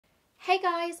Hey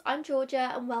guys, I'm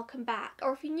Georgia and welcome back,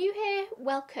 or if you're new here,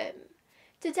 welcome.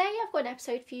 Today I've got an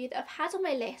episode for you that I've had on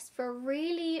my list for a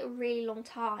really long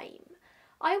time.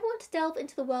 I want to delve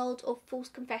into the world of false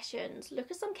confessions,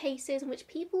 look at some cases in which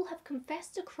people have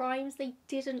confessed to crimes they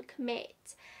didn't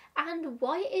commit, and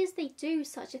why it is they do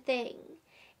such a thing.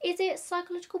 Is it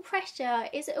psychological pressure?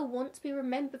 Is it a want to be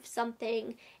remembered for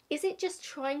something? Is it just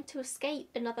trying to escape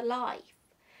another life?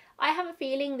 I have a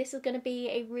feeling this is going to be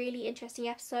a really interesting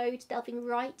episode, delving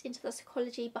right into the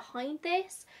psychology behind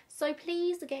this, so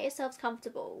please get yourselves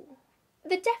comfortable.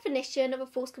 The definition of a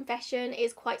false confession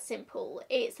is quite simple.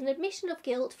 It's an admission of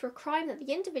guilt for a crime that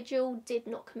the individual did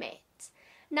not commit.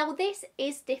 Now this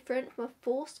is different from a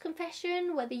forced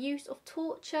confession, where the use of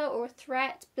torture or a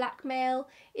threat, blackmail,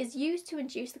 is used to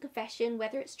induce the confession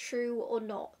whether it's true or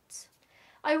not.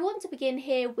 I want to begin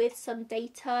here with some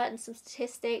data and some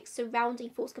statistics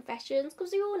surrounding false confessions,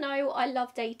 because you all know I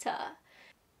love data.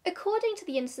 According to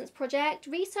the Innocence Project,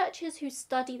 researchers who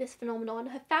study this phenomenon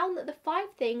have found that the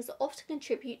 5 things that often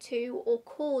contribute to or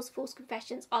cause false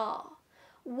confessions are: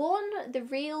 1. The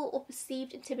real or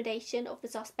perceived intimidation of the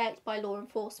suspect by law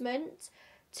enforcement.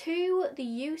 2. The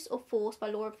use of force by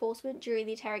law enforcement during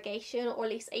the interrogation, or at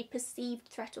least a perceived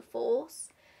threat of force.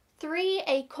 3.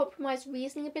 A compromised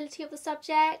reasoning ability of the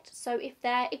subject, so if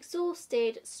they're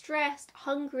exhausted, stressed,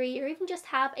 hungry, or even just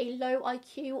have a low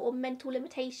IQ or mental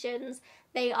limitations,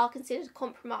 they are considered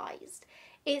compromised.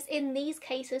 It's in these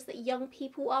cases that young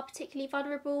people are particularly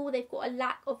vulnerable. They've got a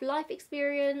lack of life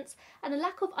experience and a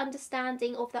lack of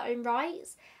understanding of their own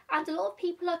rights, and a lot of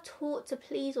people are taught to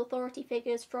please authority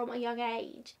figures from a young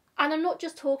age. And I'm not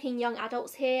just talking young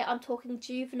adults here, I'm talking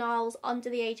juveniles under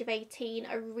the age of 18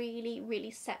 are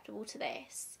really susceptible to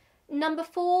this. Number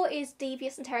 4 is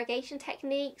devious interrogation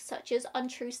techniques, such as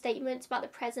untrue statements about the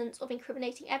presence of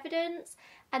incriminating evidence.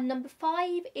 And number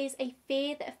 5 is a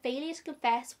fear that a failure to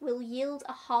confess will yield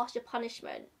a harsher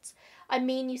punishment. I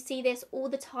mean, you see this all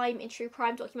the time in true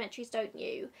crime documentaries, don't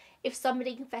you? If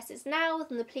somebody confesses now,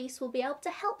 then the police will be able to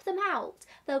help them out.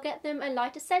 They'll get them a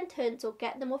lighter sentence or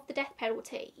get them off the death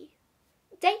penalty.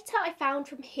 Data I found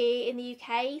from here in the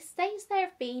UK states there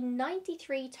have been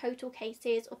 93 total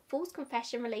cases of false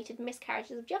confession related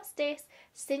miscarriages of justice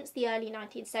since the early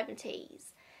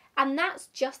 1970s. And that's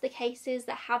just the cases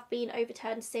that have been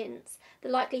overturned since. The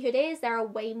likelihood is there are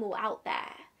way more out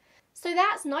there. So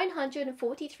that's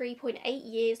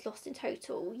 943.8 years lost in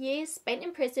total, years spent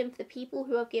in prison for the people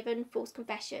who have given false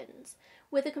confessions,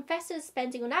 with the confessors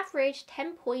spending on average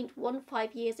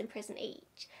 10.15 years in prison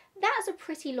each. That's a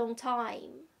pretty long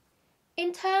time.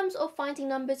 In terms of finding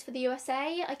numbers for the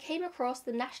USA, I came across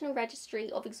the National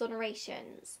Registry of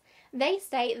Exonerations. They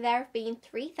state there have been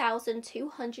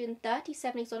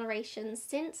 3,237 exonerations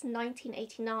since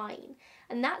 1989,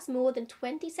 and that's more than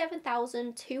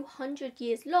 27,200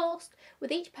 years lost,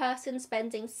 with each person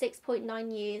spending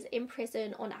 6.9 years in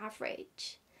prison on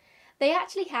average. They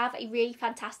actually have a really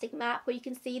fantastic map where you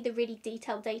can see the really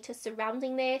detailed data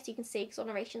surrounding this. You can see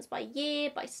exonerations by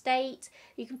year, by state,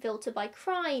 you can filter by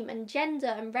crime and gender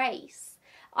and race.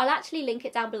 I'll actually link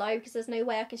it down below because there's no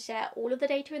way I can share all of the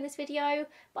data in this video,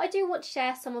 but I do want to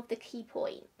share some of the key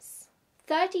points.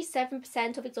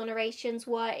 37% of exonerations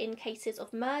were in cases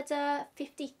of murder,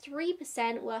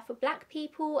 53% were for black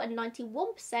people, and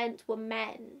 91% were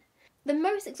men. The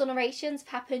most exonerations have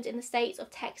happened in the states of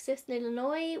Texas and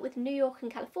Illinois, with New York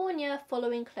and California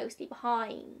following closely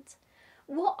behind.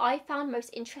 What I found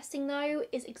most interesting though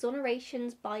is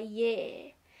exonerations by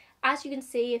year. As you can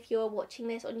see if you're watching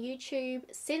this on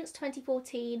YouTube, since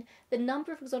 2014 the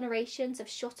number of exonerations have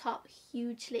shot up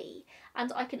hugely,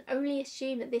 and I can only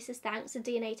assume that this is thanks to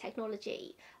DNA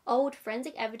technology, old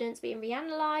forensic evidence being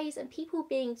reanalysed and people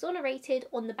being exonerated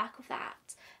on the back of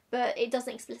that. But it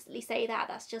doesn't explicitly say that,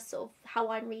 that's just sort of how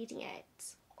I'm reading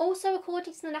it. Also,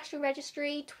 according to the National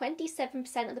Registry,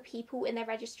 27% of the people in their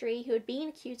registry who had been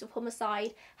accused of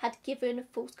homicide had given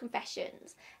false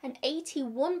confessions, and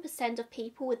 81% of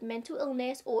people with mental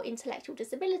illness or intellectual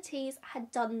disabilities had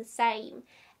done the same.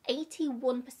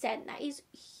 81%, that is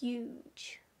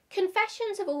huge.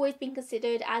 Confessions have always been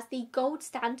considered as the gold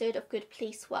standard of good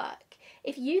police work.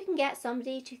 If you can get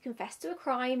somebody to confess to a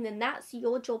crime, then that's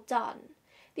your job done.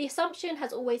 The assumption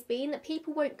has always been that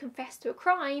people won't confess to a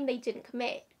crime they didn't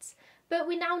commit, but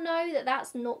we now know that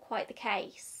that's not quite the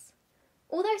case.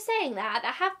 Although saying that,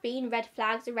 there have been red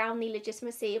flags around the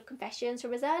legitimacy of confessions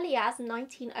from as early as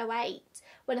 1908,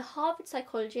 when a Harvard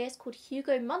psychologist called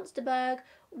Hugo Munsterberg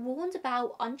warned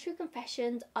about untrue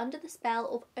confessions under the spell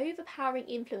of overpowering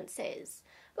influences.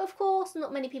 But of course,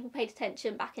 not many people paid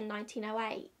attention back in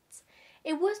 1908.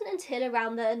 It wasn't until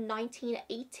around the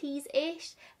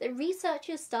 1980s-ish that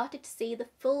researchers started to see the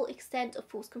full extent of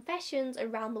false confessions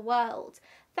around the world,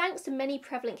 thanks to many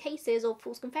prevalent cases of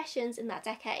false confessions in that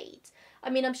decade. I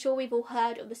mean, I'm sure we've all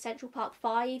heard of the Central Park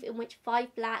 5, in which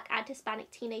 5 black and Hispanic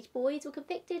teenage boys were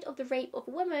convicted of the rape of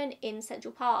a woman in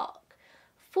Central Park.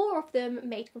 4 of them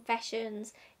made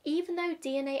confessions, even though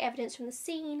DNA evidence from the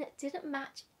scene didn't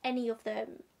match any of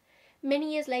them.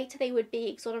 Many years later they would be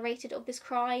exonerated of this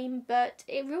crime, but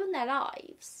it ruined their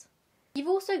lives. You've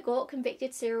also got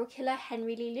convicted serial killer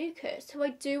Henry Lee Lucas, who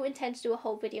I do intend to do a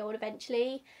whole video on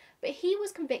eventually, but he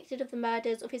was convicted of the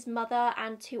murders of his mother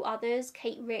and 2 others,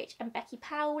 Kate Rich and Becky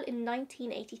Powell, in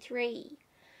 1983.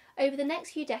 Over the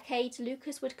next few decades,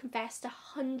 Lucas would confess to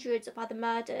hundreds of other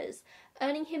murders,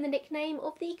 earning him the nickname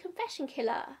of the Confession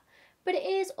Killer. But it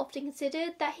is often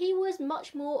considered that he was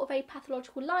much more of a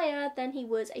pathological liar than he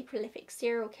was a prolific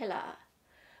serial killer.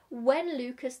 When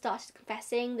Lucas started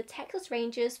confessing, the Texas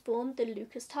Rangers formed the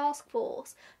Lucas Task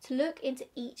Force to look into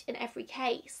each and every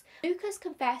case. Lucas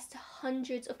confessed to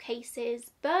hundreds of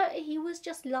cases, but he was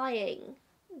just lying.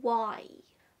 Why?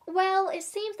 Well, it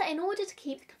seems that in order to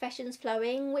keep the confessions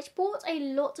flowing, which brought a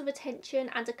lot of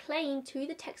attention and acclaim to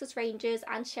the Texas Rangers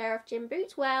and Sheriff Jim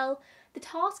Bootwell, the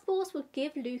task force would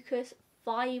give Lucas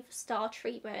 5-star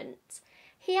treatment.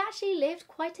 He actually lived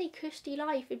quite a cushy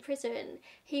life in prison.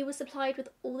 He was supplied with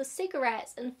all the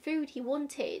cigarettes and food he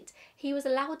wanted. He was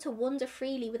allowed to wander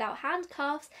freely without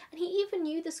handcuffs, and he even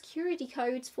knew the security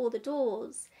codes for the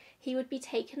doors. He would be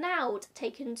taken out,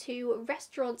 taken to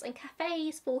restaurants and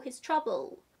cafes for his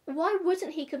trouble. Why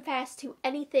wouldn't he confess to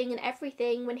anything and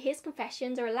everything when his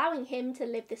confessions are allowing him to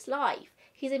live this life?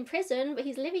 He's in prison, but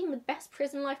he's living the best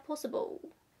prison life possible.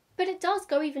 But it does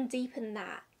go even deeper than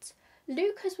that.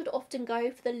 Lucas would often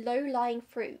go for the low-lying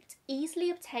fruit, easily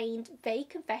obtained, vague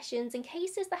confessions in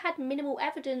cases that had minimal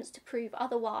evidence to prove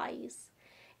otherwise.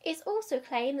 It's also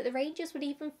claimed that the Rangers would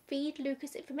even feed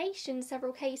Lucas information in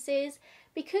several cases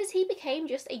because he became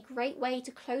just a great way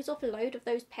to close off a load of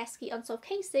those pesky unsolved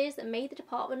cases that made the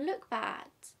department look bad.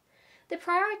 The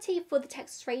priority for the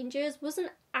Texas Rangers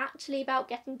wasn't actually about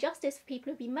getting justice for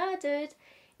people who'd been murdered,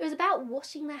 it was about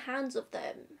washing their hands of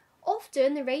them.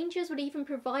 Often, the Rangers would even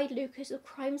provide Lucas with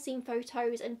crime scene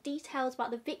photos and details about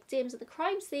the victims of the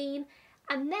crime scene,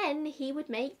 and then he would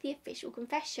make the official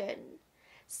confession.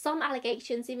 Some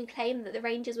allegations even claim that the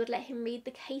Rangers would let him read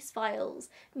the case files,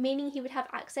 meaning he would have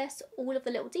access to all of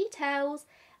the little details,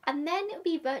 and then it would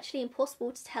be virtually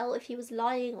impossible to tell if he was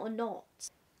lying or not.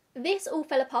 This all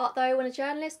fell apart though when a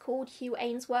journalist called Hugh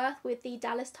Ainsworth with the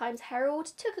Dallas Times-Herald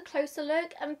took a closer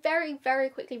look and very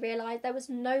quickly realised there was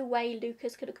no way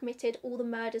Lucas could have committed all the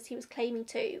murders he was claiming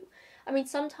to. I mean,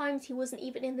 sometimes he wasn't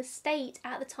even in the state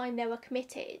at the time they were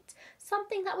committed,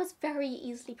 something that was very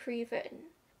easily proven.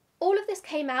 All of this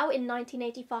came out in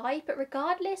 1985, but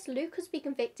regardless, Lucas would be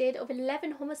convicted of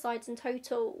 11 homicides in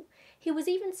total. He was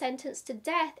even sentenced to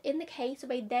death in the case of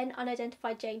a then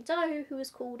unidentified Jane Doe who was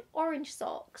called Orange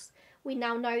Socks. We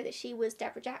now know that she was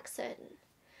Deborah Jackson.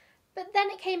 But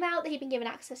then it came out that he'd been given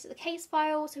access to the case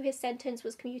file, so his sentence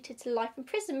was commuted to life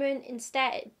imprisonment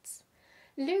instead.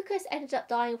 Lucas ended up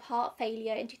dying of heart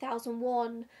failure in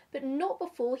 2001, but not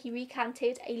before he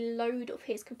recanted a load of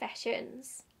his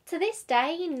confessions. To this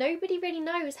day, nobody really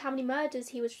knows how many murders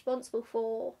he was responsible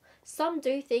for. Some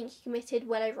do think he committed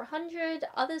well over 100,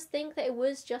 others think that it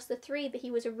was just the 3 that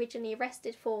he was originally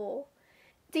arrested for.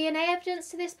 DNA evidence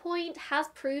to this point has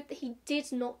proved that he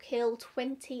did not kill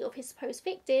 20 of his supposed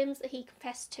victims that he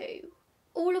confessed to.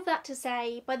 All of that to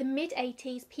say, by the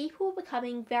mid-80s, people were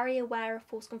becoming very aware of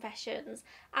false confessions,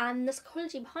 and the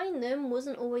psychology behind them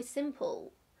wasn't always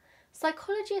simple.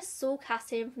 Psychologist Saul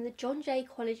Kassin from the John Jay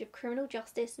College of Criminal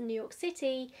Justice in New York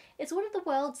City is one of the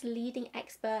world's leading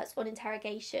experts on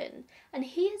interrogation, and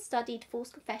he has studied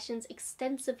false confessions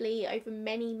extensively over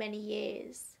many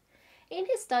years. In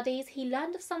his studies, he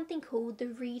learned of something called the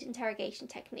Reed interrogation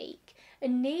technique, a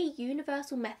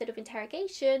near-universal method of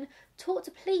interrogation taught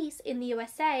to police in the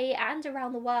USA and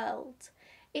around the world.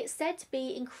 It's said to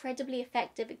be incredibly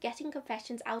effective at getting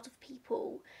confessions out of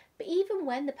people, but even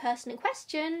when the person in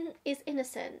question is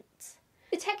innocent.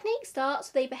 The technique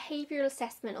starts with a behavioural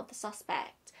assessment of the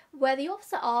suspect, where the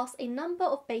officer asks a number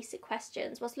of basic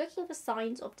questions whilst looking for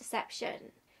signs of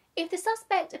deception. If the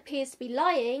suspect appears to be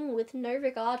lying, with no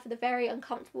regard for the very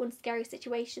uncomfortable and scary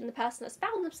situation the person has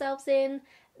found themselves in,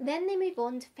 then they move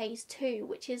on to phase 2,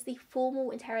 which is the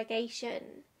formal interrogation.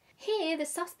 Here, the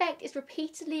suspect is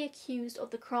repeatedly accused of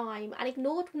the crime and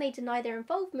ignored when they deny their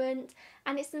involvement,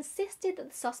 and it's insisted that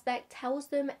the suspect tells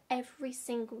them every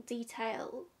single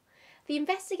detail. The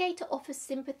investigator offers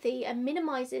sympathy and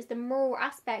minimises the moral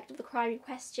aspect of the crime in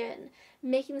question,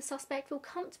 making the suspect feel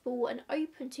comfortable and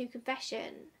open to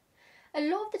confession. A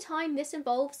lot of the time this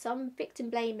involves some victim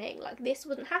blaming, like this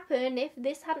wouldn't happen if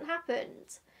this hadn't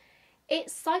happened.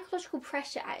 It's psychological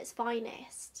pressure at its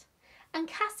finest. And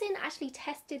Cassin actually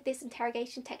tested this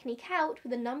interrogation technique out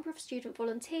with a number of student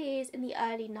volunteers in the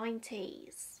early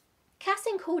 90s.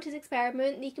 Cassin called his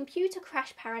experiment the computer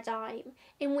crash paradigm,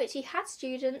 in which he had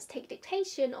students take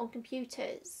dictation on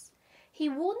computers. He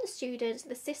warned the students that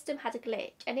the system had a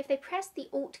glitch, and if they pressed the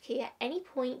Alt key at any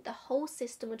point, the whole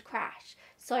system would crash.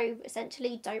 So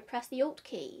essentially, don't press the Alt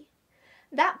key.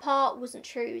 That part wasn't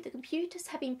true. The computers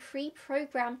had been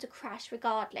pre-programmed to crash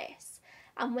regardless,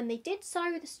 and when they did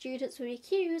so, the students would be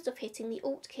accused of hitting the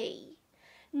Alt key.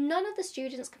 None of the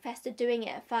students confessed to doing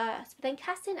it at first, but then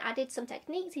Cassin added some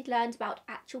techniques he'd learned about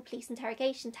actual police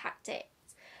interrogation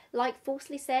tactics, like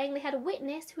falsely saying they had a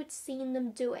witness who had seen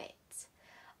them do it.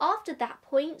 After that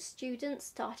point, students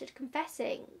started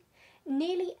confessing.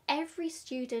 Nearly every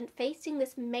student facing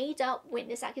this made-up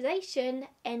witness accusation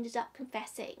ended up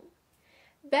confessing.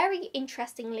 Very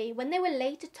interestingly, when they were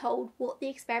later told what the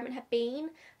experiment had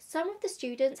been, some of the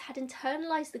students had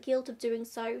internalised the guilt of doing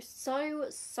so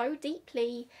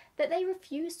deeply that they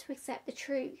refused to accept the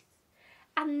truth.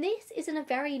 And this is in a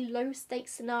very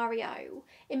low-stakes scenario.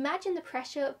 Imagine the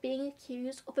pressure of being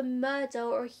accused of a murder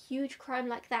or a huge crime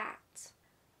like that.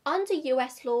 Under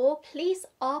US law, police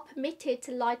are permitted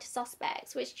to lie to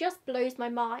suspects, which just blows my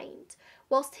mind.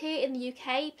 Whilst here in the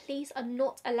UK, police are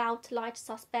not allowed to lie to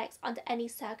suspects under any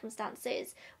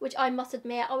circumstances, which I must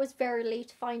admit I was very relieved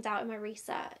to find out in my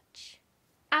research.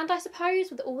 And I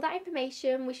suppose with all that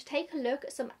information, we should take a look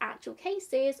at some actual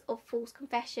cases of false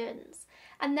confessions.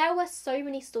 And there were so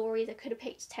many stories I could have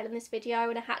picked to tell in this video,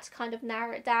 and I had to kind of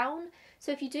narrow it down.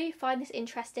 So if you do find this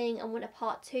interesting and want a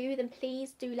part 2, then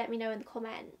please do let me know in the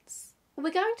comments.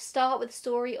 We're going to start with the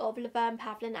story of Laverne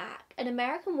Pavlinac, an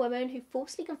American woman who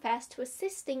falsely confessed to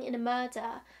assisting in a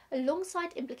murder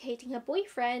alongside implicating her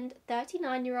boyfriend,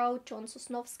 39-year-old John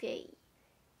Sosnovsky.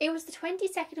 It was the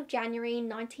 22nd of January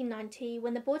 1990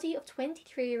 when the body of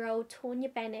 23-year-old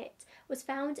Tonya Bennett was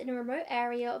found in a remote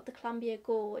area of the Columbia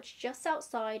Gorge just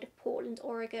outside of Portland,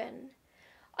 Oregon.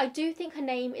 I do think her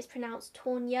name is pronounced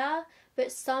Tonya,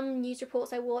 but some news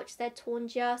reports I watched said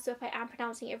Tonja, so if I am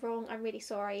pronouncing it wrong, I'm really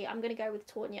sorry. I'm going to go with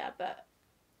Tonya, but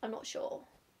I'm not sure.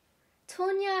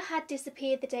 Tonya had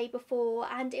disappeared the day before,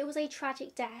 and it was a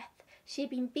tragic death. She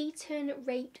had been beaten,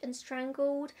 raped and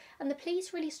strangled, and the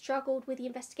police really struggled with the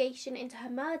investigation into her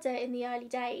murder in the early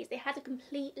days. They had a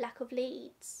complete lack of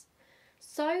leads.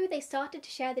 So they started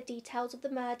to share the details of the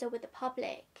murder with the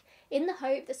public, in the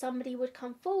hope that somebody would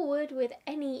come forward with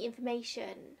any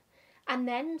information. And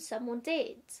then someone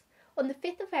did. On the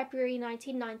 5th of February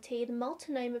 1990, the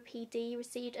Multnomah PD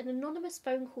received an anonymous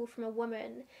phone call from a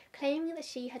woman claiming that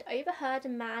she had overheard a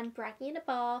man bragging in a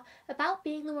bar about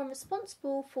being the one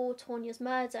responsible for Tonya's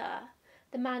murder.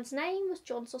 The man's name was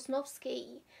John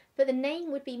Sosnovsky, but the name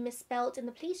would be misspelt in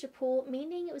the police report,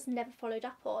 meaning it was never followed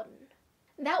up on.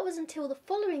 That was until the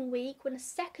following week when a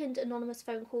second anonymous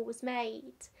phone call was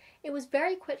made. It was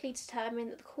very quickly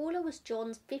determined that the caller was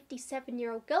John's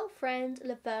 57-year-old girlfriend,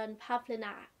 Laverne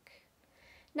Pavlinac.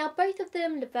 Now both of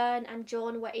them, Laverne and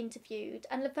John, were interviewed,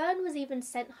 and Laverne was even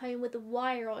sent home with a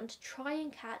wire on to try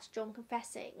and catch John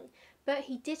confessing, but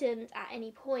he didn't at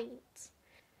any point.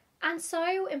 And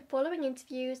so, in following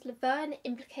interviews, Laverne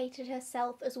implicated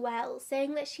herself as well,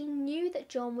 saying that she knew that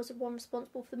John was the one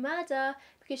responsible for the murder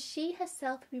because she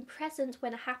herself had been present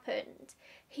when it happened.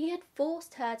 He had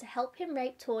forced her to help him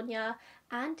rape Tonya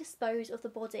and dispose of the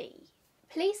body.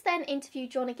 Police then interviewed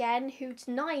John again, who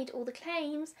denied all the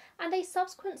claims, and a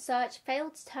subsequent search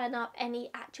failed to turn up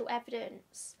any actual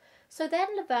evidence. So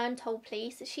then Laverne told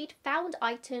police that she'd found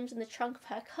items in the trunk of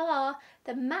her car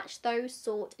that matched those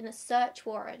sought in a search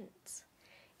warrant.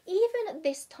 Even at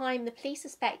this time, the police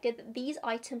suspected that these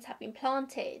items had been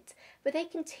planted, but they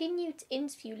continued to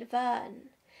interview Laverne.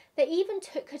 They even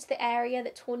took her to the area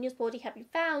that Tonya's body had been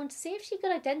found to see if she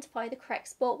could identify the correct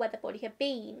spot where the body had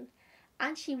been,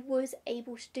 and she was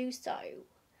able to do so.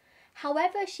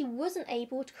 However, she wasn't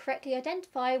able to correctly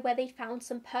identify where they'd found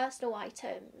some personal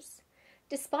items.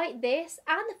 Despite this,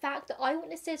 and the fact that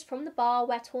eyewitnesses from the bar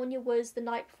where Tonya was the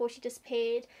night before she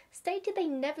disappeared stated they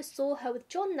never saw her with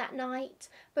John that night,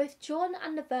 both John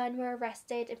and Laverne were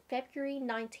arrested in February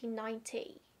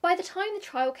 1990. By the time the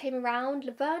trial came around,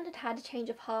 Laverne had had a change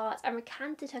of heart and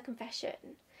recanted her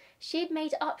confession. She had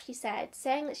made up, she said,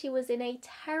 saying that she was in a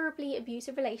terribly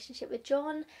abusive relationship with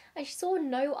John and she saw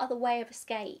no other way of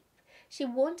escape. She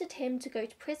wanted him to go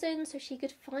to prison so she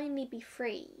could finally be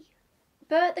free.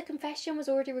 But the confession was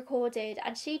already recorded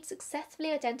and she'd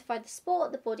successfully identified the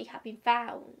spot the body had been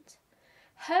found.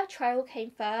 Her trial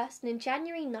came first, and in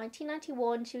January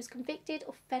 1991 she was convicted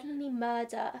of felony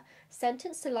murder,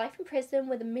 sentenced to life in prison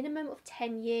with a minimum of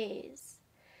 10 years.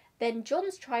 Then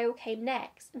John's trial came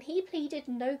next, and he pleaded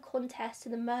no contest to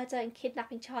the murder and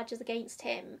kidnapping charges against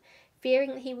him, fearing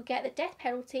that he would get the death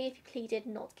penalty if he pleaded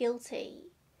not guilty.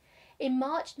 In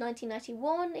March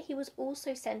 1991, he was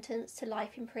also sentenced to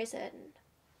life in prison.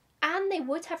 And they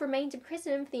would have remained in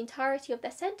prison for the entirety of their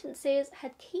sentences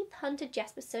had Keith Hunter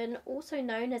Jesperson, also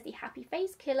known as the Happy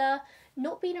Face Killer,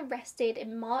 not been arrested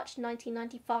in March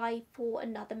 1995 for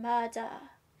another murder.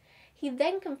 He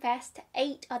then confessed to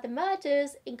 8 other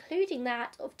murders, including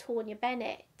that of Tonya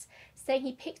Bennett, saying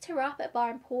he picked her up at a bar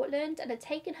in Portland and had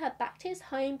taken her back to his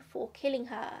home before killing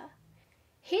her.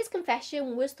 His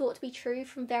confession was thought to be true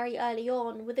from very early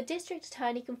on, with the district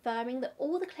attorney confirming that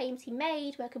all the claims he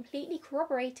made were completely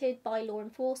corroborated by law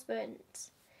enforcement.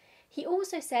 He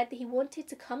also said that he wanted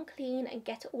to come clean and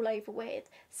get it all over with,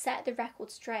 set the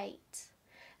record straight.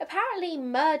 Apparently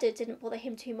murder didn't bother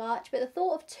him too much, but the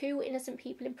thought of 2 innocent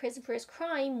people in prison for his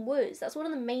crime that's one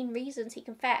of the main reasons he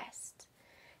confessed.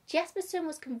 Jesperson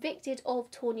was convicted of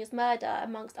Tonya's murder,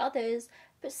 amongst others,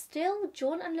 but still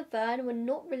John and Laverne were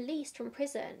not released from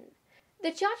prison.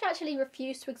 The judge actually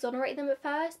refused to exonerate them at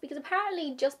first, because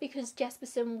apparently just because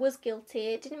Jesperson was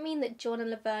guilty, it didn't mean that John and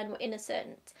Laverne were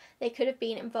innocent. They could have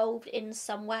been involved in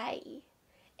some way.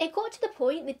 It got to the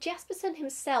point that Jesperson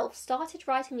himself started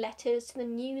writing letters to the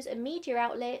news and media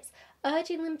outlets,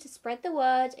 urging them to spread the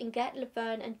word and get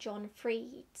Laverne and John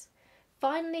freed.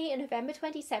 Finally, on November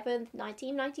 27,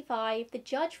 1995, the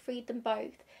judge freed them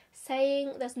both,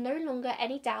 saying there's no longer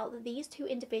any doubt that these 2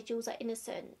 individuals are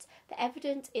innocent. The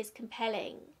evidence is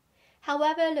compelling.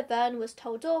 However, Laverne was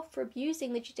told off for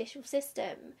abusing the judicial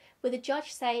system, with the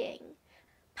judge saying,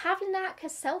 Pavlinak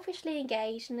has selfishly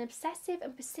engaged in an obsessive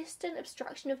and persistent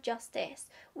obstruction of justice,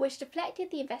 which deflected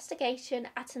the investigation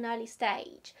at an early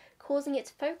stage, causing it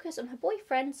to focus on her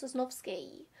boyfriend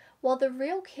Sosnovsky, while the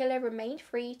real killer remained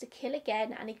free to kill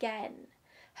again and again.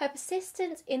 Her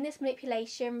persistence in this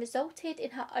manipulation resulted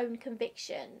in her own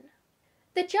conviction.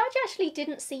 The judge actually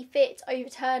didn't see fit to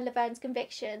overturn Laverne's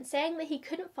conviction, saying that he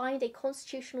couldn't find a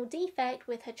constitutional defect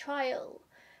with her trial.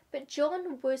 But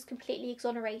John was completely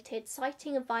exonerated,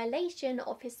 citing a violation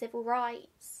of his civil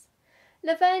rights.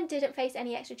 Laverne didn't face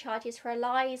any extra charges for her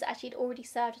lies, as she'd already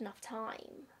served enough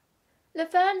time.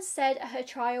 Laverne said at her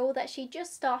trial that she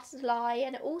just started to lie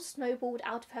and it all snowballed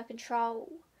out of her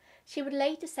control. She would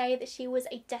later say that she was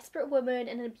a desperate woman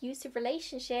in an abusive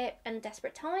relationship and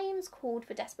desperate times called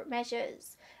for desperate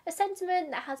measures, a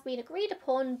sentiment that has been agreed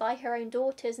upon by her own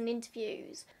daughters in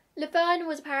interviews. Laverne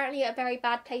was apparently at a very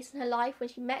bad place in her life when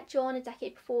she met John a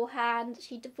decade beforehand.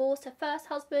 She divorced her first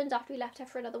husband after he left her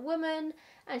for another woman,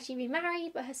 and she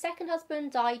remarried, but her second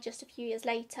husband died just a few years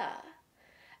later.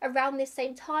 Around this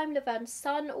same time, Laverne's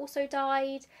son also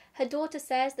died. Her daughter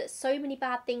says that so many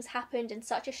bad things happened in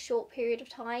such a short period of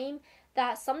time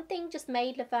that something just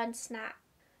made Laverne snap.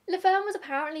 Laverne was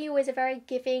apparently always a very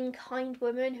giving, kind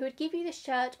woman who would give you the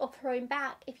shirt off her own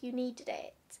back if you needed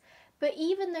it. But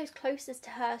even those closest to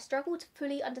her struggled to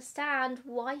fully understand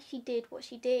why she did what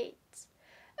she did.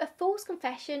 A false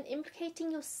confession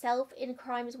implicating yourself in a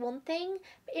crime is one thing,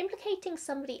 but implicating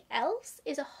somebody else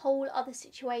is a whole other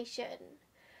situation.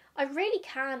 I really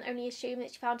can only assume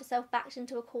that she found herself backed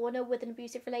into a corner with an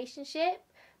abusive relationship,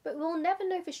 but we'll never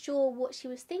know for sure what she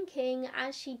was thinking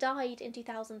as she died in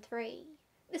 2003.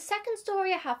 The second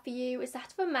story I have for you is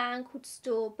that of a man called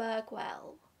Stuart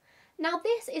Bergwell. Now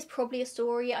this is probably a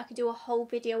story I could do a whole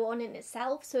video on in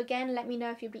itself, so again let me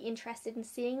know if you'd be interested in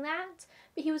seeing that,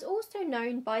 but he was also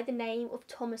known by the name of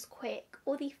Thomas Quick,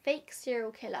 or the fake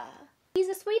serial killer. He's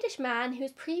a Swedish man who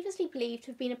was previously believed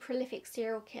to have been a prolific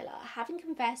serial killer, having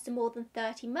confessed to more than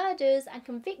 30 murders and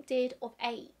convicted of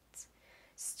 8.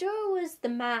 Stuart was the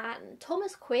man,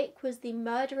 Thomas Quick was the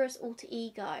murderous alter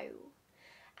ego.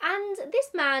 And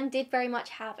this man did very much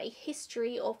have a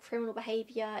history of criminal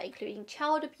behaviour, including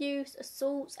child abuse,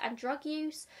 assaults and drug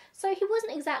use, so he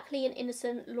wasn't exactly an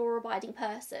innocent, law-abiding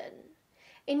person.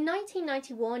 In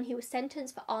 1991 he was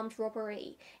sentenced for armed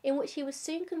robbery, in which he was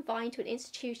soon confined to an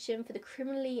institution for the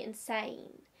criminally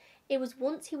insane. It was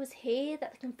once he was here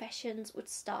that the confessions would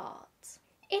start.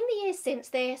 In the years since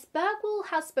this, Bergwall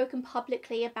has spoken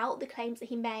publicly about the claims that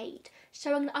he made,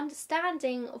 showing an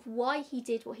understanding of why he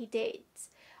did what he did.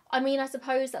 I mean, I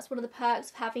suppose that's one of the perks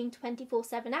of having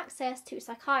 24/7 access to a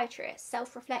psychiatrist,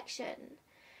 self-reflection.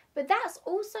 But that's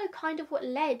also kind of what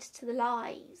led to the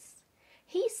lies.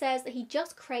 He says that he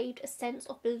just craved a sense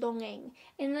of belonging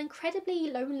in an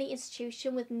incredibly lonely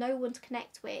institution with no one to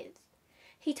connect with.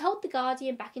 He told The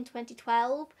Guardian back in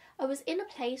 2012, "I was in a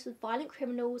place with violent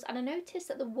criminals and I noticed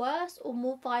that the worse or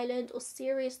more violent or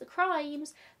serious the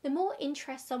crimes, the more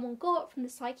interest someone got from the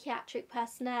psychiatric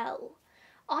personnel.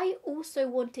 I also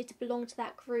wanted to belong to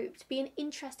that group, to be an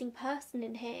interesting person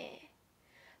in here."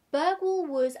 Bergwall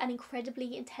was an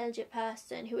incredibly intelligent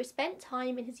person who had spent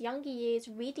time in his younger years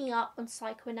reading up on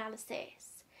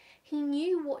psychoanalysis. He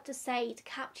knew what to say to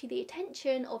capture the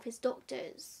attention of his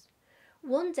doctors.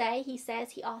 One day, he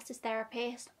says, he asked his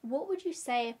therapist, "What would you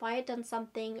say if I had done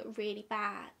something really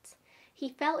bad?" He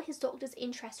felt his doctor's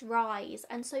interest rise,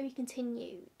 and so he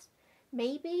continued,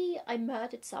 "Maybe I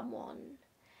murdered someone."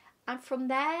 And from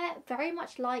there, very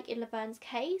much like in Laverne's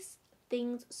case,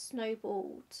 things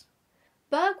snowballed.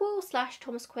 Bergwall /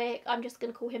 Thomas Quick, I'm just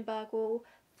going to call him Bergwall,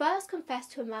 first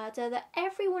confessed to a murder that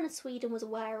everyone in Sweden was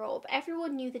aware of,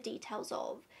 everyone knew the details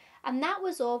of, and that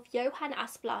was of Johan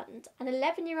Asplund, an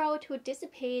 11-year-old who had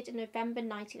disappeared in November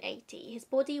 1980. His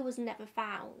body was never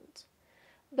found.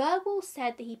 Bergwall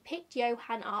said that he picked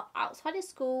Johan up outside his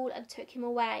school and took him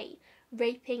away,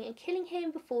 raping and killing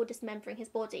him before dismembering his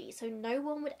body, so no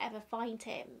one would ever find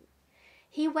him.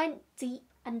 He went deep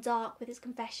and dark with his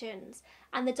confessions,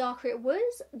 and the darker it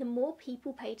was, the more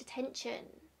people paid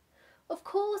attention. Of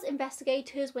course,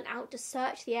 investigators went out to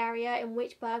search the area in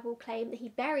which Bergwall claimed that he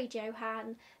buried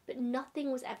Johan, but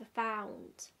nothing was ever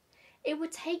found. It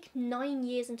would take 9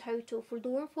 years in total for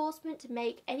law enforcement to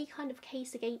make any kind of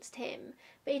case against him,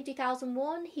 but in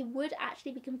 2001 he would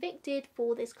actually be convicted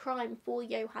for this crime, for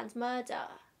Johan's murder.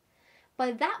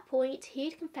 By that point, he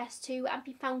had confessed to and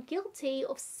been found guilty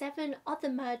of 7 other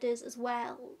murders as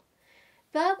well.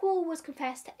 Bergwall was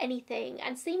confessed to anything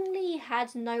and seemingly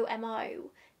had no MO.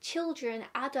 Children,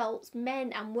 adults,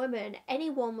 men and women,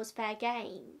 anyone was fair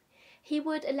game. He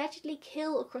would allegedly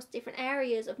kill across different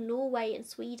areas of Norway and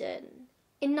Sweden.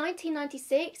 In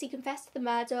 1996, he confessed to the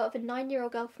murder of a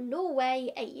 9-year-old girl from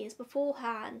Norway 8 years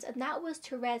beforehand, and that was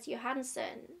Therese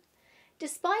Johansson.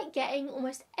 Despite getting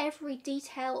almost every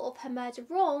detail of her murder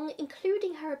wrong,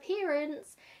 including her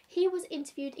appearance, he was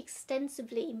interviewed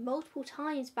extensively multiple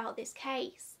times about this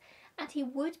case, and he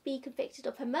would be convicted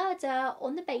of her murder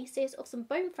on the basis of some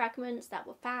bone fragments that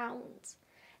were found.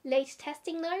 Later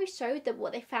testing, though, showed that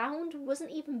what they found wasn't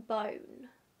even bone.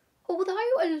 Although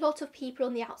a lot of people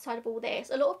on the outside of all this,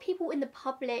 a lot of people in the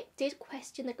public did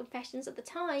question the confessions at the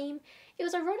time, it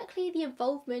was ironically the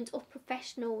involvement of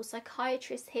professionals,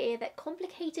 psychiatrists here, that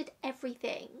complicated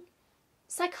everything.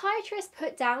 Psychiatrists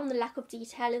put down the lack of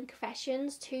detail in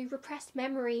confessions to repressed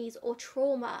memories or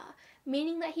trauma,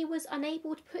 meaning that he was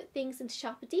unable to put things into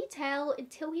sharper detail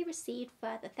until he received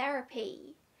further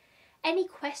therapy. Any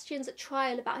questions at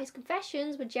trial about his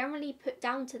confessions were generally put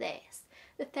down to this.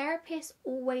 The therapist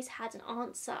always had an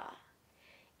answer.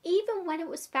 Even when it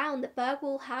was found that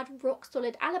Bergwall had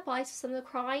rock-solid alibis for some of the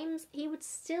crimes, he would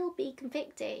still be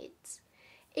convicted.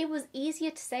 It was easier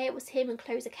to say it was him and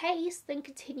close a case than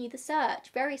continue the search,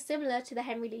 very similar to the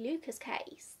Henry Lee Lucas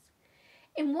case.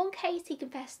 In one case, he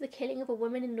confessed to the killing of a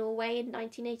woman in Norway in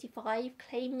 1985,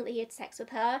 claiming that he had sex with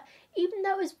her, even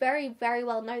though it was very, very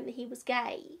well known that he was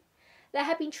gay. There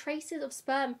had been traces of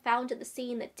sperm found at the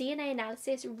scene that DNA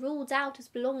analysis ruled out as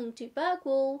belonging to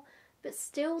Bergwall, but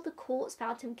still the courts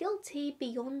found him guilty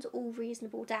beyond all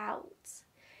reasonable doubt.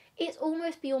 It's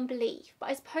almost beyond belief, but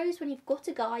I suppose when you've got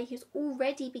a guy who's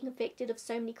already been convicted of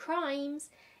so many crimes,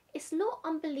 it's not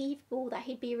unbelievable that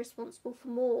he'd be responsible for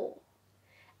more.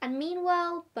 And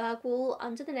meanwhile, Bergwall,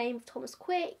 under the name of Thomas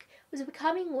Quick, was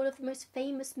becoming one of the most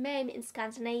famous men in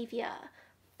Scandinavia,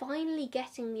 finally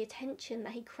getting the attention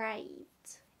that he craved.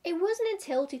 It wasn't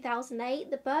until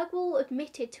 2008 that Bergwall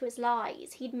admitted to his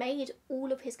lies. He'd made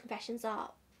all of his confessions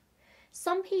up.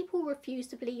 Some people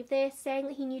refused to believe this, saying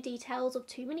that he knew details of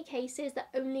too many cases that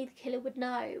only the killer would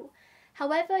know.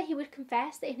 However, he would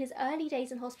confess that in his early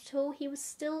days in hospital, he was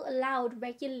still allowed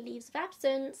regular leaves of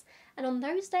absence, and on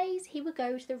those days he would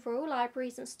go to the Royal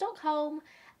Libraries in Stockholm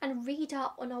and read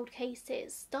up on old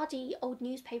cases, study old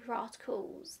newspaper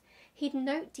articles. He'd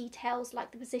note details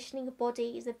like the positioning of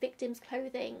bodies, the victim's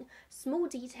clothing, small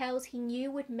details he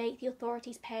knew would make the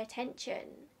authorities pay attention.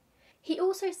 He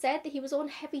also said that he was on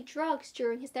heavy drugs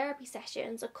during his therapy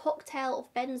sessions, a cocktail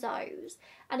of benzos,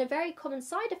 and a very common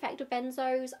side effect of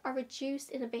benzos are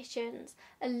reduced inhibitions,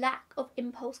 a lack of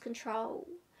impulse control.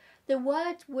 The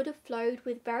words would have flowed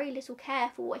with very little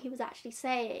care for what he was actually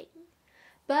saying.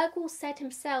 Bergwall said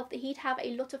himself that he'd have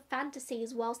a lot of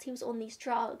fantasies whilst he was on these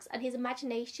drugs, and his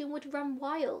imagination would run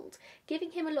wild,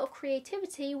 giving him a lot of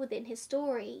creativity within his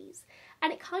stories.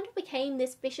 And it kind of became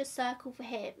this vicious circle for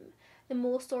him. The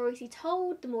more stories he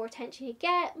told, the more attention he'd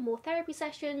get, more therapy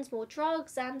sessions, more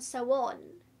drugs, and so on.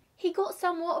 He got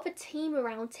somewhat of a team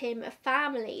around him, a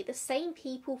family, the same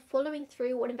people following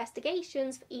through on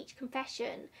investigations for each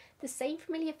confession, the same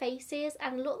familiar faces,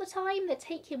 and a lot of the time they'd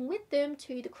take him with them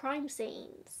to the crime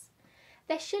scenes.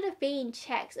 There should have been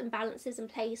checks and balances in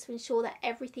place to ensure that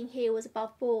everything here was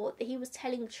above board, that he was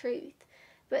telling the truth,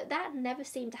 but that never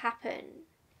seemed to happen.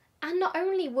 And not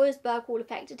only was Bergwall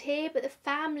affected here, but the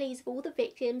families of all the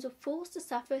victims were forced to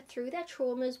suffer through their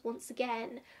traumas once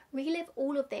again, relive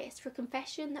all of this for a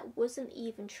confession that wasn't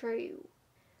even true.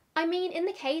 I mean, in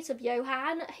the case of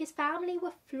Johan, his family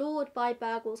were floored by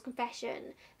Bergwall's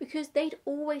confession because they'd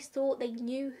always thought they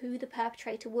knew who the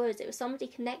perpetrator was. It was somebody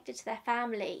connected to their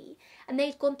family, and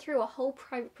they'd gone through a whole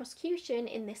private prosecution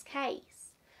in this case.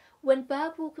 When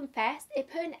Bergwall confessed,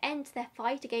 it put an end to their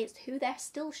fight against who they're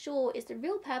still sure is the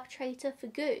real perpetrator for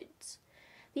good.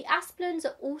 The Asplunds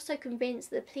are also convinced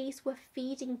that the police were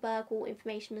feeding Bergwall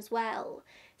information as well,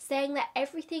 saying that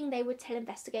everything they would tell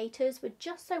investigators would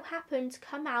just so happen to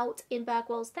come out in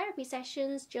Bergwall's therapy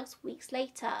sessions just weeks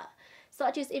later,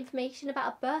 such as information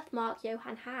about a birthmark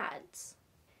Johan had.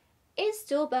 Is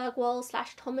still Bergwall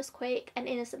 / Thomas Quick an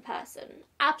innocent person?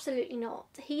 Absolutely not.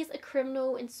 He's a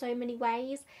criminal in so many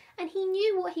ways, and he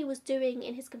knew what he was doing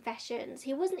in his confessions.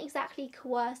 He wasn't exactly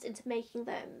coerced into making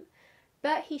them,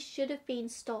 but he should have been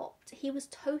stopped. He was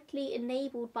totally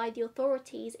enabled by the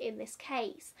authorities in this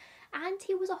case, and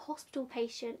he was a hospital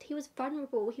patient. He was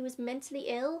vulnerable, he was mentally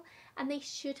ill, and they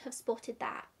should have spotted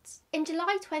that. In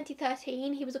July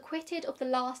 2013, he was acquitted of the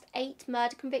last 8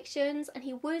 murder convictions, and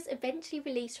he was eventually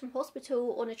released from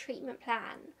hospital on a treatment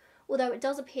plan, although it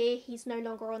does appear he's no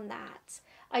longer on that.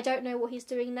 I don't know what he's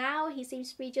doing now. He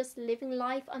seems to be just living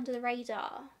life under the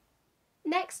radar.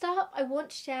 Next up, I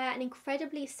want to share an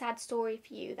incredibly sad story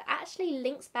for you that actually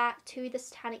links back to the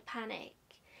Satanic Panic.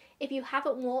 If you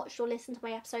haven't watched or listened to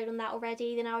my episode on that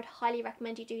already, then I would highly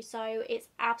recommend you do so. It's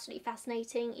absolutely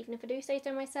fascinating, even if I do say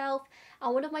so myself,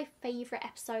 and one of my favourite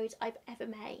episodes I've ever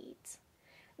made.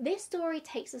 This story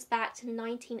takes us back to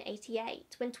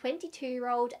 1988, when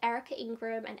 22-year-old Erica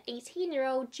Ingram and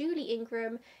 18-year-old Julie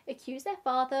Ingram accused their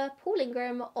father, Paul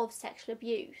Ingram, of sexual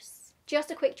abuse.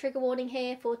 Just a quick trigger warning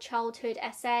here for childhood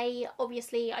essay.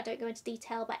 Obviously, I don't go into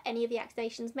detail about any of the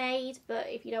accusations made, but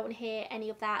if you don't want to hear any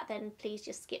of that, then please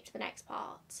just skip to the next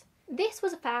part. This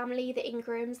was a family, the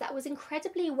Ingrams, that was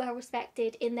incredibly well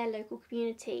respected in their local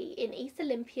community in East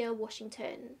Olympia,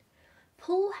 Washington.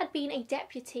 Paul had been a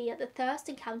deputy at the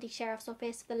Thurston County Sheriff's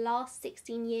Office for the last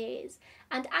 16 years,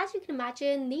 and as you can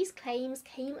imagine, these claims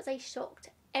came as a shock to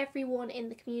everyone in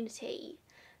the community.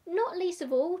 Not least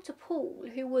of all to Paul,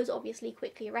 who was obviously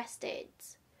quickly arrested.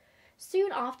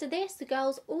 Soon after this, the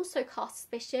girls also cast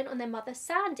suspicion on their mother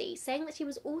Sandy, saying that she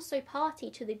was also party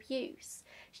to the abuse.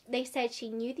 They said she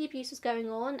knew the abuse was going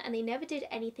on and they never did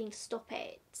anything to stop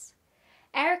it.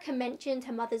 Erica mentioned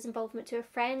her mother's involvement to a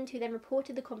friend, who then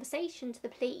reported the conversation to the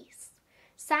police.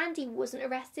 Sandy wasn't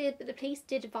arrested, but the police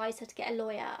did advise her to get a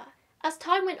lawyer. As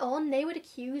time went on, they would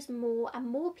accuse more and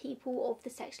more people of the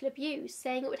sexual abuse,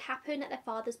 saying it would happen at their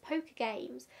father's poker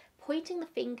games, pointing the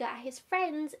finger at his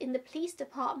friends in the police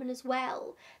department as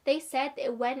well. They said that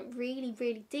it went really,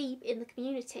 really deep in the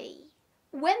community.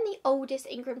 When the oldest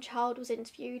Ingram child was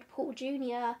interviewed, Paul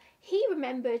Jr., he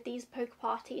remembered these poker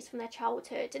parties from their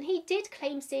childhood, and he did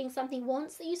claim seeing something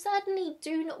once that you certainly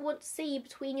do not want to see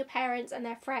between your parents and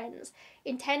their friends,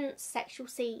 intense sexual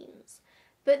scenes.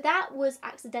 But that was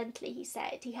accidentally, he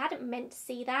said. He hadn't meant to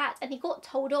see that, and he got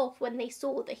told off when they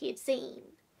saw that he had seen.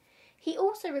 He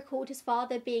also recalled his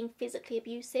father being physically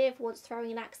abusive, once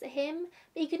throwing an axe at him,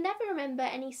 but he could never remember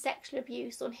any sexual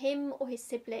abuse on him or his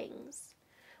siblings.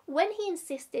 When he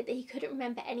insisted that he couldn't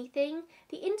remember anything,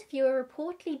 the interviewer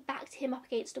reportedly backed him up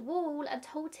against a wall and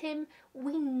told him,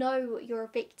 "We know you're a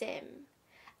victim."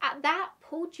 At that,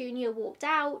 Paul Jr. walked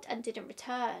out and didn't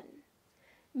return.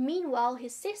 Meanwhile,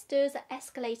 his sisters are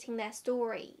escalating their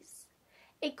stories.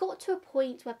 It got to a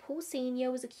point where Paul Sr.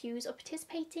 was accused of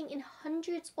participating in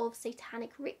hundreds of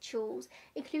satanic rituals,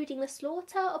 including the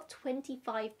slaughter of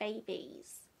 25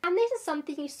 babies. And this is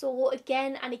something you saw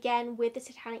again and again with the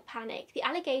Satanic Panic. The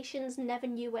allegations never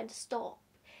knew when to stop.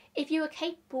 If you were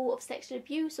capable of sexual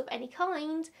abuse of any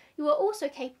kind, you were also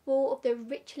capable of the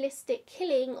ritualistic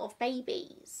killing of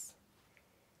babies.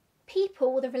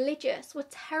 People, the religious, were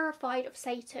terrified of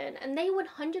Satan, and they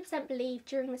 100% believed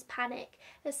during this panic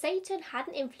that Satan had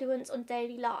an influence on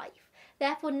daily life,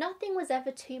 Therefore, nothing was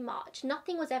ever too much,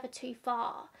 nothing was ever too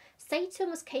far. Satan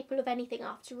was capable of anything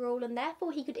after all, and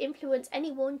therefore he could influence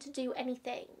anyone to do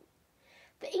anything.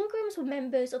 The Ingrams were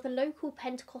members of the local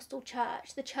Pentecostal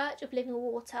church, the Church of Living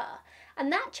Water,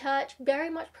 and that church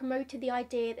very much promoted the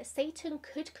idea that Satan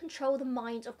could control the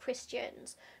minds of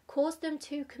Christians, cause them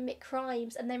to commit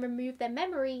crimes, and then remove their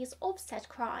memories of said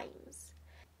crimes.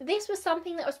 This was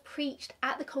something that was preached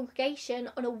at the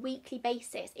congregation on a weekly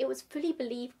basis. It was fully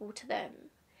believable to them.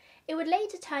 It would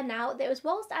later turn out that it was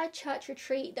whilst at a church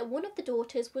retreat that one of the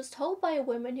daughters was told by a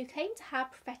woman who claimed to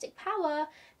have prophetic power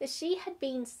that she had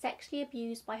been sexually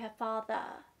abused by her father.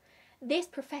 This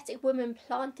prophetic woman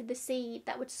planted the seed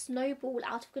that would snowball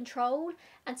out of control,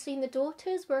 and soon the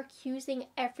daughters were accusing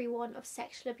everyone of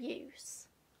sexual abuse.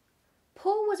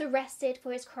 Paul was arrested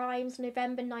for his crimes in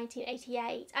November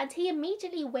 1988, and he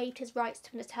immediately waived his rights to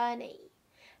an attorney.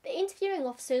 The interviewing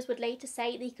officers would later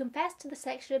say that he confessed to the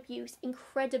sexual abuse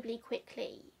incredibly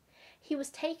quickly. He was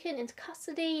taken into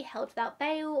custody, held without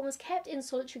bail, and was kept in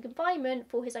solitary confinement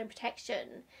for his own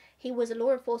protection. He was a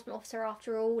law enforcement officer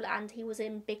after all, and he was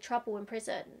in big trouble in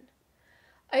prison.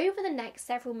 Over the next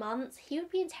several months, he would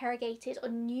be interrogated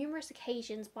on numerous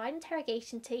occasions by an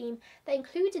interrogation team that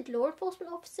included law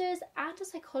enforcement officers and a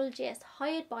psychologist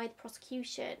hired by the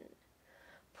prosecution.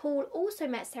 Paul also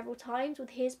met several times with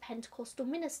his Pentecostal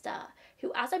minister,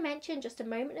 who, as I mentioned just a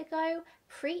moment ago,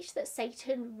 preached that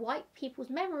Satan wiped people's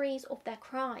memories of their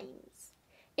crimes.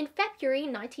 In February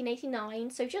 1989,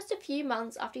 so just a few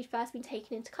months after he'd first been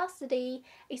taken into custody,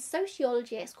 a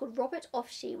sociologist called Robert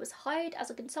Offshee was hired as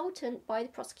a consultant by the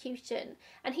prosecution,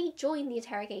 and he joined the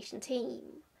interrogation team.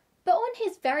 But on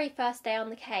his very first day on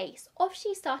the case,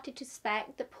 Offshee started to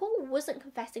suspect that Paul wasn't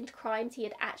confessing to crimes he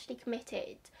had actually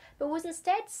committed, but was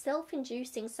instead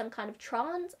self-inducing some kind of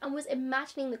trance and was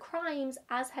imagining the crimes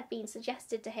as had been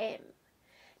suggested to him.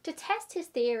 To test his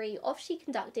theory, Offshee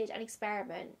conducted an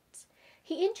experiment.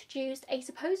 He introduced a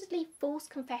supposedly false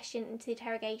confession into the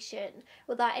interrogation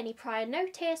without any prior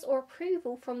notice or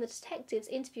approval from the detectives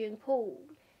interviewing Paul.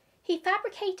 He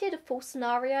fabricated a false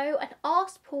scenario and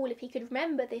asked Paul if he could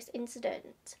remember this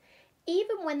incident.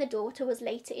 Even when the daughter was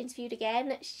later interviewed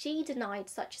again, she denied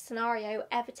such a scenario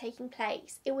ever taking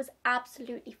place. It was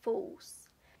absolutely false.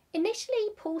 Initially,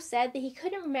 Paul said that he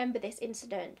couldn't remember this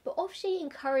incident, but Offshee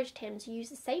encouraged him to use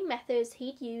the same methods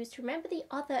he'd used to remember the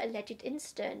other alleged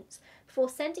incidents before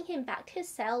sending him back to his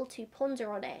cell to ponder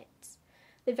on it.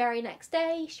 The very next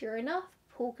day, sure enough,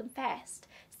 Paul confessed,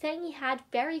 saying he had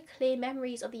very clear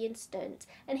memories of the incident,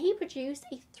 and he produced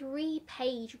a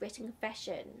 3-page written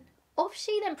confession.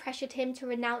 Offshee then pressured him to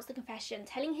renounce the confession,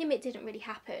 telling him it didn't really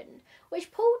happen,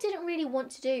 which Paul didn't really want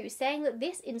to do, saying that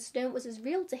this incident was as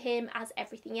real to him as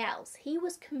everything else. He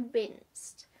was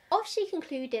convinced. Offshee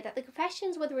concluded that the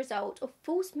confessions were the result of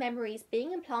false memories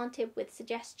being implanted with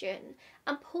suggestion,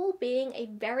 and Paul, being a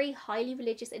very highly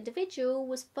religious individual,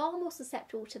 was far more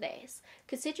susceptible to this,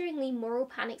 considering the moral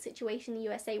panic situation the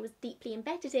USA was deeply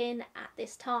embedded in at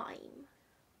this time.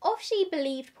 Offshee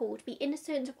believed Paul to be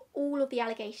innocent of all of the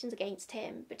allegations against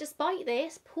him, but despite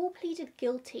this, Paul pleaded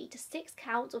guilty to 6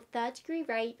 counts of third-degree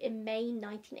rape in May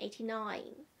 1989.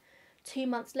 2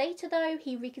 months later, though,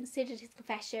 he reconsidered his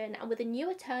confession and, with a new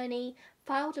attorney,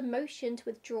 filed a motion to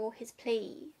withdraw his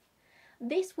plea.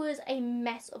 This was a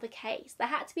mess of a case. There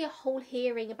had to be a whole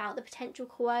hearing about the potential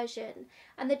coercion,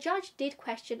 and the judge did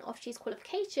question Offshee's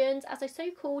qualifications as a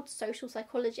so-called social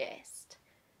psychologist.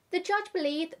 The judge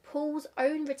believed that Paul's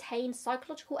own retained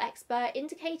psychological expert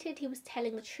indicated he was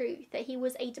telling the truth, that he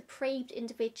was a depraved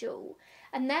individual,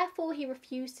 and therefore he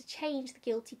refused to change the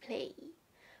guilty plea.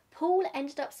 Paul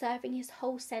ended up serving his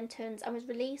whole sentence and was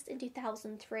released in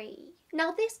 2003.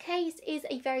 Now, this case is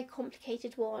a very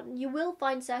complicated one. You will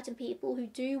find certain people who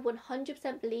do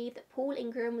 100% believe that Paul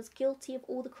Ingram was guilty of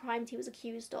all the crimes he was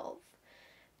accused of.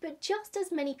 But just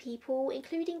as many people,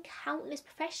 including countless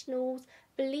professionals,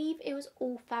 believe it was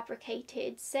all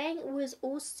fabricated, saying it was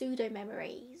all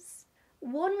pseudo-memories.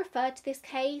 One referred to this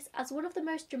case as one of the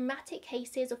most dramatic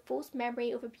cases of false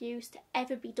memory of abuse to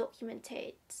ever be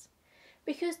documented.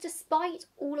 Because despite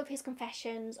all of his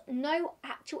confessions, no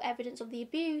actual evidence of the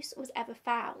abuse was ever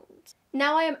found.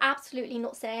 Now, I am absolutely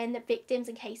not saying that victims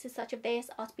in cases such as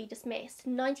this are to be dismissed.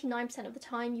 99% of the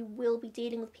time you will be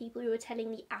dealing with people who are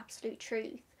telling the absolute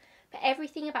truth. But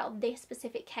everything about this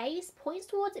specific case points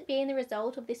towards it being the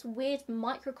result of this weird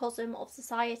microcosm of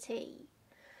society.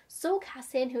 Saul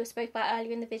Cassin, who I spoke about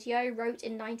earlier in the video, wrote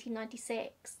in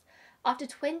 1996, After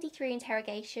 23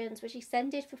 interrogations, which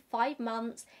extended for 5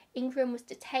 months, Ingram was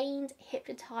detained,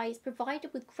 hypnotised,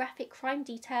 provided with graphic crime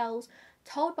details,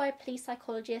 told by a police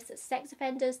psychologist that sex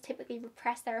offenders typically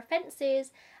repress their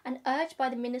offences, and urged by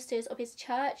the ministers of his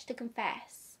church to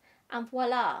confess. And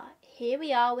voila, here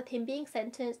we are with him being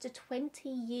sentenced to 20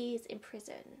 years in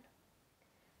prison.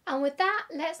 And with that,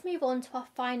 let's move on to our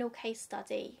final case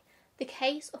study, the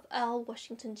case of Earl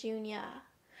Washington Jr.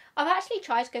 I've actually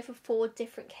tried to go for 4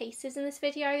 different cases in this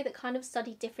video that kind of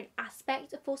study different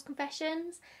aspects of false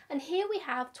confessions, and here we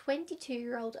have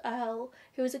 22-year-old Earl,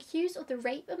 who was accused of the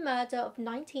rape and murder of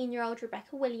 19-year-old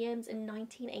Rebecca Williams in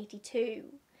 1982.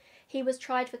 He was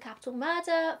tried for capital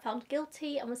murder, found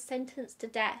guilty, and was sentenced to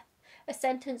death, a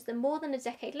sentence that more than a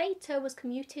decade later was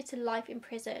commuted to life in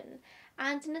prison,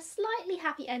 and in a slightly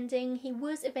happy ending, he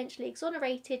was eventually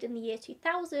exonerated in the year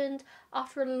 2000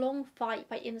 after a long fight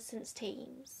by innocence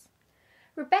teams.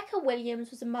 Rebecca Williams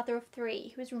was a mother of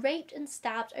 3 who was raped and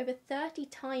stabbed over 30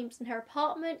 times in her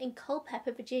apartment in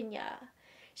Culpeper, Virginia.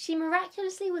 She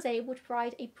miraculously was able to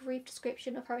provide a brief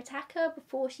description of her attacker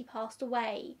before she passed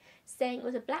away, saying it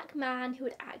was a black man who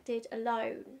had acted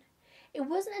alone. It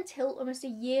wasn't until almost a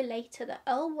year later that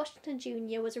Earl Washington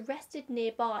Jr. was arrested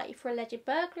nearby for alleged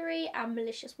burglary and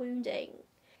malicious wounding.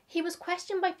 He was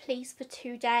questioned by police for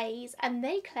 2 days, and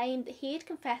they claimed that he had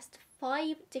confessed to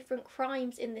 5 different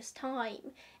crimes in this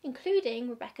time, including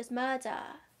Rebecca's murder.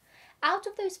 Out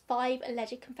of those 5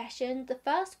 alleged confessions, the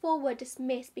first 4 were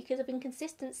dismissed because of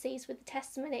inconsistencies with the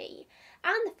testimony,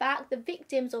 and the fact that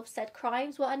victims of said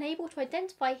crimes were unable to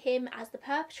identify him as the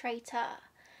perpetrator.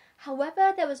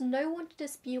 However, there was no one to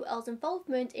dispute Earl's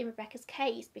involvement in Rebecca's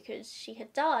case because she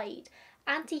had died,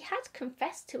 and he had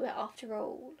confessed to it after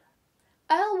all.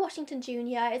 Earl Washington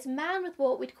Jr. is a man with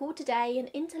what we'd call today an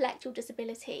intellectual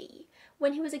disability.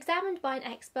 When he was examined by an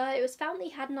expert, it was found that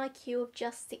he had an IQ of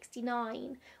just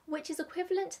 69, which is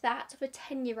equivalent to that of a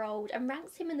 10-year-old and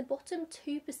ranks him in the bottom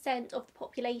 2% of the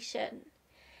population.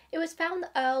 It was found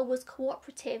that Earl was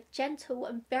cooperative, gentle,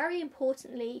 and very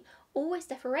importantly, always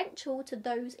deferential to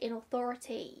those in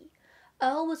authority.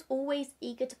 Earl was always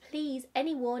eager to please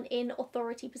anyone in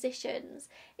authority positions.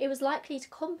 It was likely to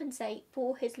compensate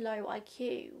for his low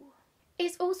IQ.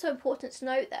 It's also important to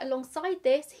note that alongside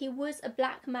this, he was a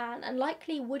black man and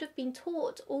likely would have been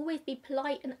taught to always be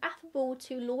polite and affable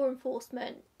to law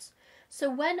enforcement. So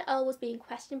when Earl was being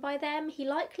questioned by them, he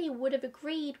likely would have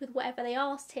agreed with whatever they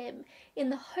asked him in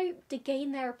the hope to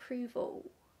gain their approval.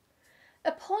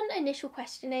 Upon initial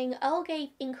questioning, Earl gave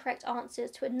incorrect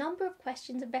answers to a number of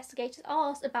questions investigators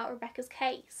asked about Rebecca's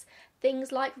case.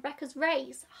 Things like Rebecca's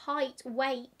race, height,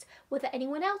 weight, whether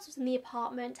anyone else was in the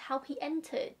apartment, how he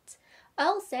entered.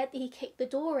 Earl said that he kicked the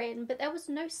door in, but there was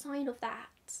no sign of that.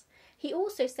 He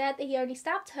also said that he only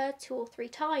stabbed her 2 or 3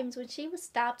 times when she was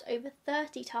stabbed over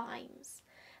 30 times.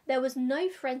 There was no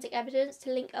forensic evidence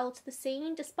to link Earl to the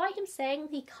scene, despite him saying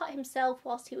he cut himself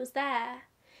whilst he was there.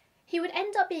 He would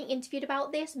end up being interviewed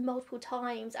about this multiple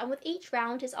times, and with each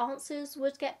round his answers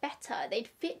would get better, they'd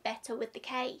fit better with the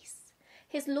case.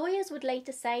 His lawyers would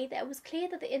later say that it was clear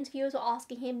that the interviewers were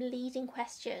asking him leading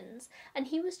questions, and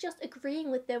he was just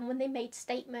agreeing with them when they made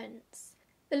statements.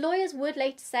 The lawyers would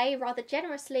later say, rather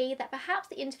generously, that perhaps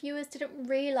the interviewers didn't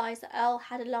realise that Earl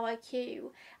had a low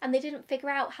IQ, and they didn't figure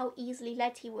out how easily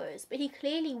led he was, but he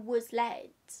clearly was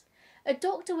led. A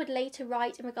doctor would later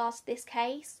write in regards to this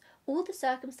case, all the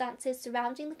circumstances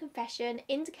surrounding the confession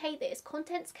indicate that its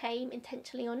contents came,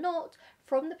 intentionally or not,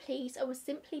 from the police and was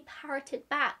simply parroted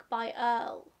back by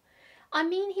Earl. I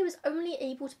mean, he was only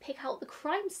able to pick out the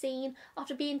crime scene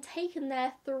after being taken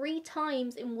there 3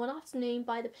 times in one afternoon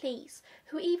by the police,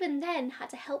 who even then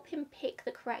had to help him pick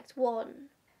the correct one.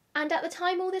 And at the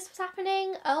time all this was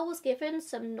happening, Earl was given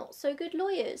some not so good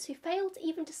lawyers who failed to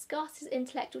even discuss his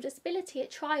intellectual disability at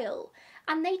trial,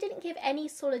 and they didn't give any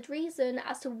solid reason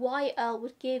as to why Earl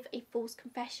would give a false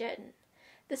confession.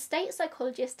 The state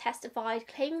psychologist testified,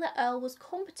 claiming that Earl was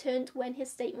competent when his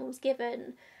statement was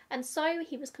given, and so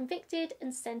he was convicted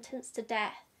and sentenced to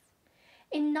death.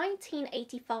 In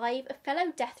 1985, a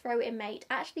fellow death row inmate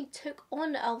actually took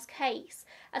on Earl's case,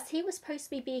 as he was supposed to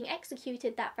be being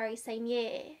executed that very same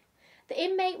year. The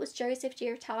inmate was Joseph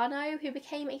Giordano, who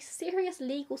became a serious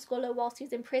legal scholar whilst he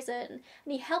was in prison,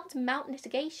 and he helped mount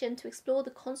litigation to explore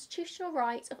the constitutional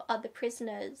rights of other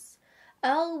prisoners.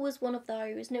 Earl was one of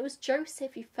those, and it was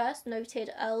Joseph who first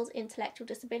noted Earl's intellectual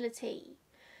disability.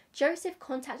 Joseph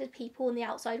contacted people in the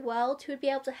outside world who would be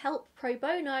able to help pro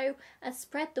bono and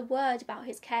spread the word about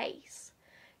his case.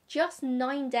 Just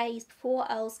 9 days before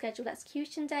Earl's scheduled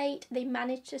execution date, they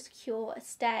managed to secure a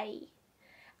stay.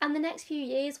 And the next few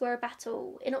years were a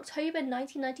battle. In October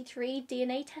 1993,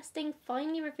 DNA testing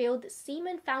finally revealed that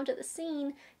semen found at the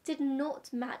scene did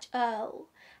not match Earl.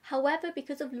 However,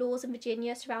 because of laws in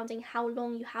Virginia surrounding how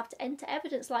long you have to enter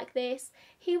evidence like this,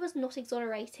 he was not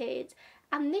exonerated,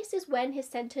 and this is when his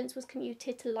sentence was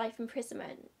commuted to life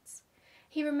imprisonment.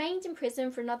 He remained in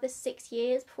prison for another 6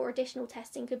 years before additional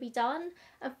testing could be done,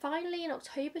 and finally in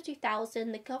October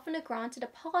 2000, the governor granted a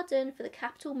pardon for the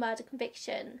capital murder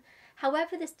conviction.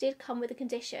 However, this did come with a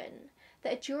condition,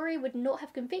 that a jury would not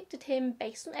have convicted him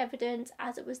based on evidence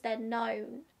as it was then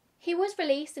known. He was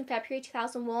released in February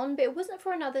 2001, but it wasn't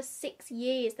for another 6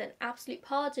 years that an absolute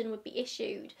pardon would be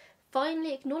issued,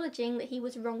 finally acknowledging that he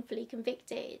was wrongfully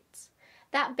convicted.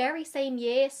 That very same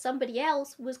year, somebody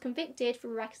else was convicted for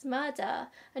reckless murder,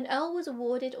 and Earl was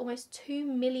awarded almost $2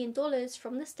 million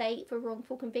from the state for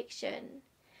wrongful conviction.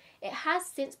 It has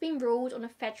since been ruled on a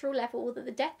federal level that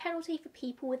the death penalty for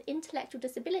people with intellectual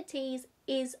disabilities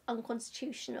is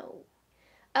unconstitutional.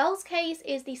 Earl's case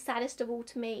is the saddest of all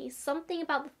to me. Something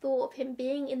about the thought of him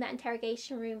being in that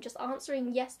interrogation room just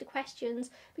answering yes to questions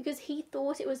because he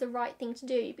thought it was the right thing to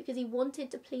do, because he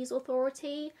wanted to please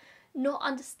authority, not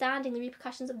understanding the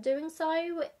repercussions of doing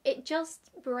so, it just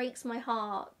breaks my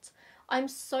heart. I'm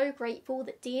so grateful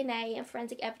that DNA and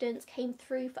forensic evidence came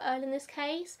through for Earl in this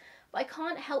case, but I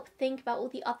can't help think about all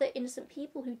the other innocent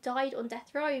people who died on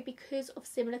death row because of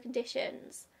similar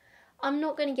conditions. I'm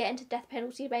not going to get into death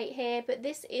penalty debate here, but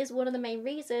this is one of the main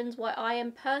reasons why I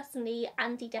am personally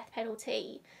anti-death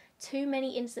penalty. Too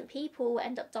many innocent people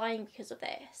end up dying because of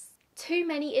this. Too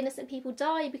many innocent people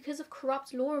die because of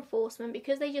corrupt law enforcement,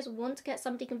 because they just want to get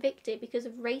somebody convicted because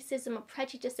of racism or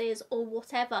prejudices or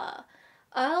whatever.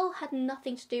 Earl had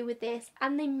nothing to do with this,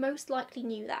 and they most likely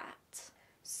knew that.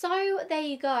 So there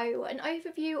you go, an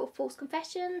overview of false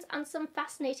confessions and some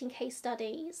fascinating case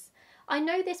studies. I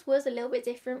know this was a little bit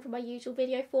different from my usual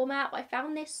video format, but I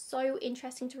found this so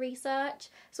interesting to research,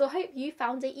 so I hope you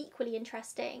found it equally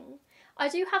interesting. I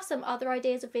do have some other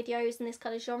ideas of videos in this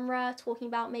kind of genre, talking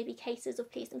about maybe cases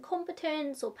of police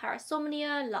incompetence or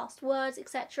parasomnia, last words,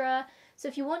 etc. So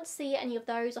if you want to see any of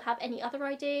those or have any other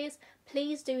ideas,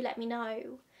 please do let me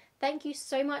know. Thank you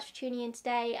so much for tuning in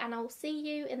today, and I will see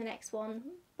you in the next one.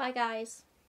 Bye guys.